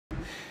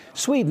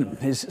Sweden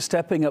is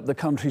stepping up the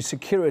country's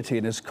security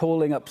and is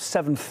calling up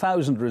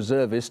 7,000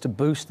 reservists to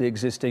boost the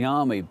existing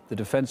army. The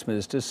defence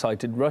minister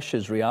cited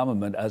Russia's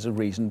rearmament as a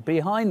reason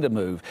behind the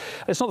move.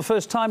 It's not the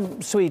first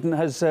time Sweden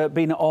has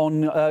been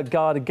on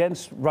guard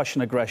against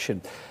Russian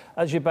aggression.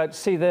 As you're about to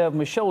see there on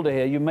my shoulder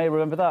here, you may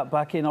remember that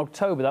back in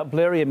October. That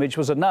blurry image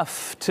was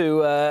enough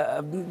to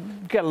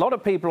get a lot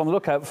of people on the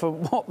lookout for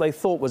what they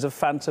thought was a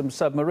phantom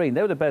submarine.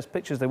 They were the best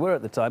pictures they were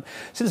at the time.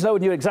 Since no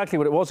one knew exactly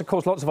what it was, of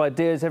course, lots of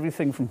ideas,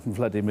 everything from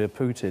Vladimir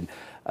Putin,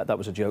 that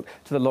was a joke,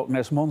 to the Loch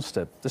Ness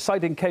Monster. The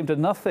sighting came to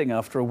nothing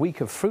after a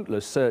week of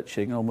fruitless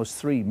searching and almost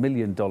 $3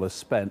 million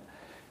spent.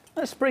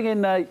 Let's bring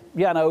in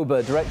Jan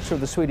Ober, director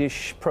of the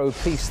Swedish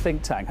pro-peace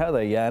think tank. How are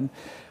they, Jan?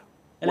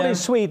 Hello. What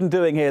is Sweden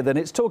doing here, then?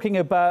 It's talking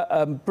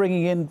about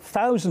bringing in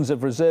thousands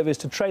of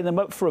reservists to train them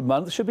up for a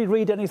month. Should we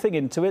read anything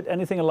into it,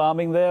 anything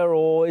alarming there,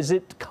 or is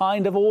it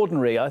kind of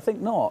ordinary? I think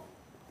not.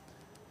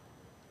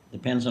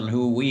 Depends on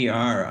who we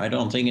are. I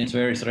don't think it's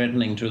very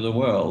threatening to the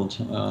world.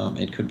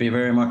 It could be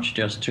very much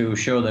just to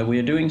show that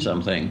we're doing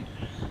something.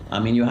 I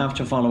mean, you have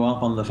to follow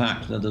up on the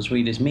fact that the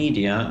Swedish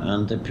media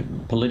and the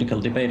political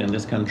debate in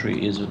this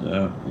country is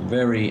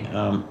very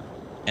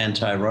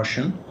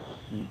anti-Russian.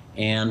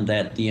 And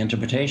that the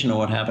interpretation of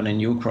what happened in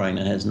Ukraine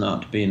has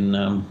not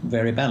been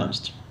very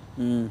balanced.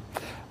 And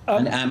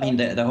I mean,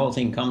 the whole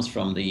thing comes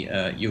from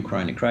the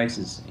Ukraine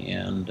crisis,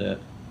 and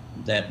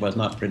that was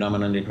not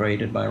predominantly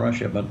created by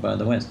Russia, but by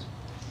the West.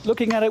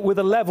 Looking at it with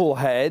a level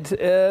head,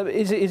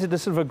 is it a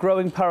sort of a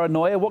growing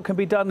paranoia? What can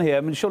be done here?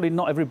 I mean, surely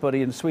not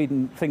everybody in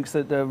Sweden thinks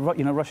that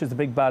Russia's the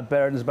big bad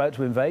bear and is about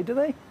to invade, do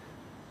they?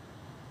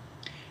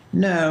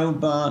 No,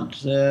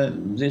 but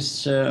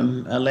this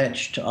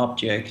alleged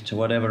object,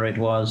 whatever it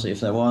was,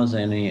 if there was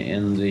any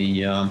in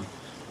the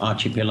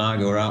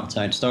archipelago or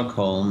outside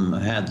Stockholm,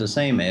 had the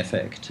same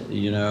effect.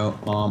 You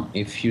know,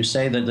 if you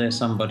say that there's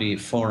somebody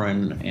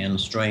foreign and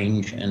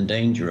strange and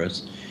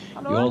dangerous,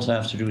 you also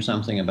have to do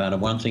something about it.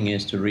 One thing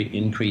is to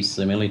increase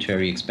the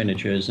military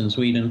expenditures in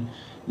Sweden.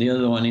 The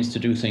other one is to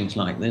do things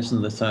like this.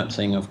 And the third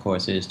thing, of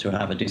course, is to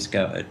have a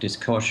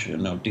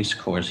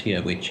discourse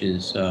here, which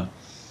is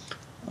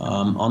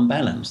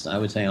unbalanced. I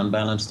would say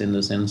unbalanced in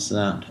the sense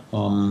that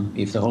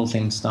if the whole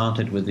thing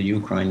started with the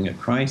Ukraine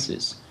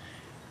crisis,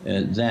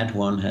 that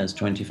one has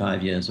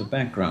 25 years of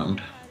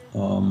background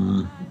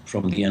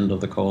from the end of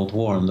the Cold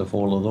War and the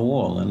fall of the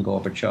wall and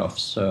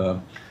Gorbachev's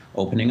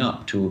opening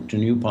up to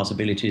new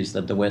possibilities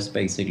that the West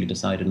basically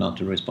decided not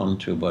to respond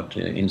to, but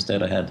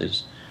instead had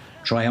this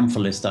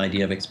triumphalist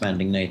idea of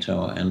expanding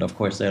NATO, and of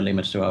course there are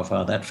limits to how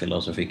far that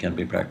philosophy can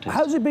be practiced.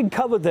 How's it been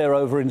covered there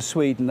over in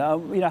Sweden?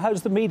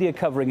 How's the media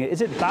covering it? Is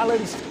it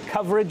balanced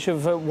coverage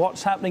of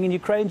what's happening in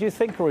Ukraine, do you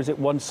think, or is it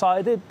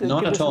one-sided?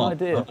 Not at all.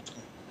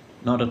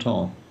 Not at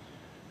all.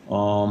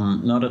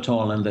 Not at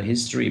all. And the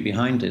history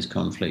behind this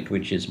conflict,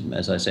 which is,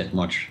 as I said,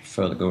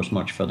 goes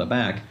much further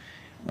back,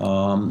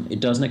 it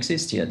doesn't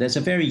exist here. There's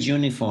a very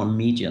uniform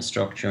media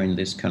structure in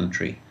this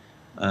country.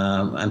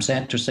 I'm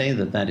sad to say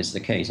that that is the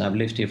case. I've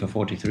lived here for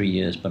 43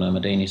 years, but I'm a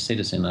Danish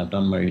citizen. I've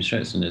done my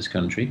research in this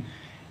country,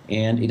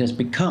 and it has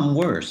become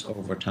worse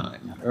over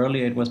time.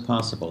 Earlier it was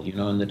possible. You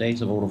know, in the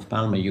days of Olof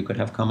Palme, you could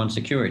have common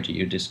security.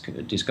 You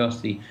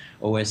discuss the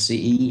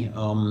OSCE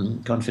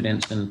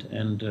confidence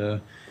and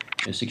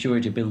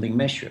security building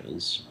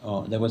measures.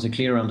 There was a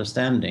clear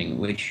understanding,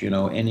 which, you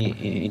know,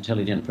 any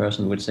intelligent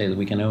person would say, that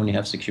we can only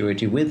have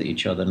security with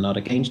each other, not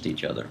against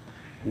each other.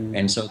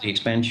 And so the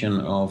expansion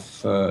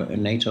of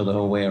NATO the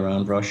whole way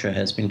around Russia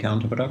has been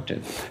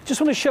counterproductive. Just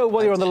want to show,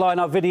 while you're on the line,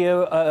 our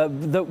video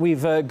that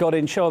we've got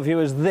in, show our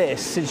viewers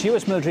this. It's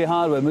US military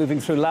hardware moving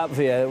through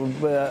Latvia.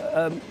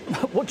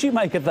 What do you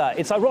make of that?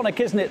 It's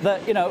ironic, isn't it,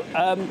 that, you know,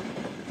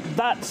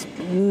 that's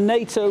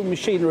NATO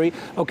machinery,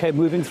 OK,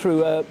 moving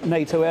through a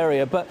NATO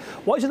area. But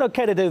why is it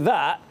OK to do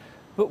that?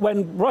 But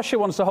when Russia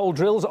wants to hold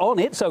drills on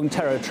its own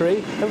territory,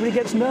 everybody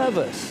gets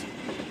nervous.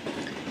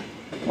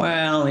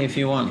 Well, if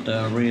you want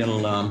a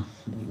real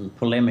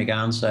polemic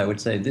answer, I would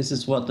say this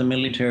is what the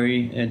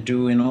military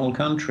do in all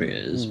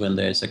countries. When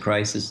there's a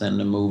crisis, then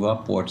they move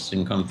upwards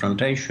in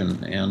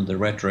confrontation and the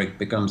rhetoric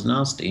becomes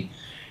nasty.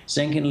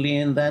 Secondly,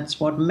 and that's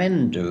what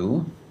men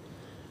do.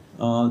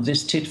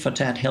 This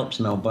tit-for-tat helps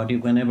nobody.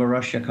 Whenever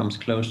Russia comes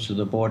close to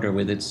the border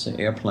with its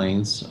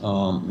airplanes,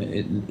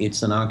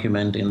 it's an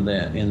argument in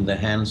the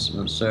hands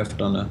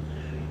served on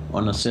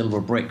a silver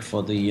brick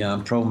for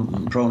the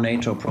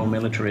pro-NATO,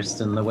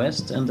 pro-militarists in the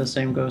West, and the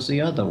same goes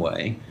the other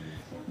way.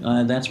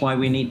 That's why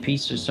we need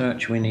peace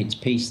research, we need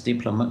peace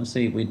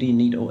diplomacy, we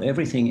need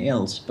everything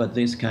else but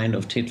this kind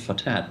of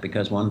tit-for-tat,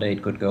 because one day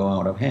it could go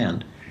out of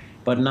hand.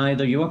 But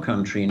neither your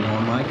country,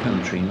 nor my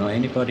country, nor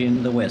anybody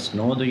in the West,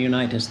 nor the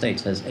United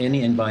States has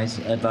any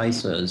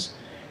advisors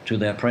to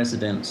their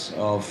presidents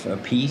of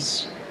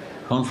peace,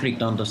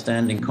 conflict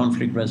understanding,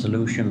 conflict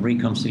resolution,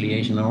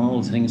 reconciliation, are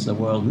all things the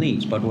world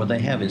needs. But what they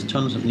have is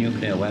tons of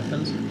nuclear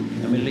weapons,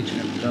 a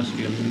military,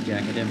 industrial, media,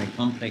 academic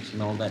complex,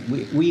 and all that.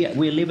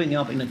 We're living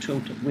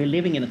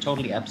in a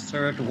totally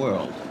absurd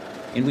world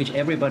in which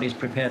everybody is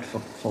prepared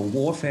for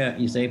warfare,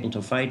 is able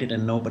to fight it,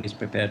 and nobody's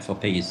prepared for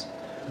peace.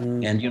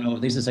 And, you know,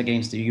 this is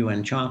against the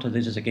UN Charter.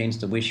 This is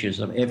against the wishes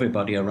of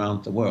everybody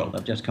around the world.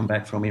 I've just come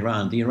back from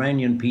Iran. The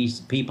Iranian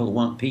people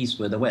want peace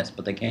with the West,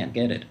 but they can't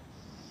get it.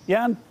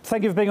 Jan,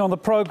 thank you for being on the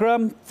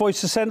programme.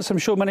 Voice of Sense, I'm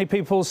sure many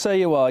people say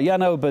you are.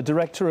 Jan Ober,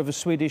 director of a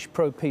Swedish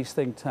pro-peace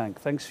think tank.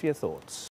 Thanks for your thoughts.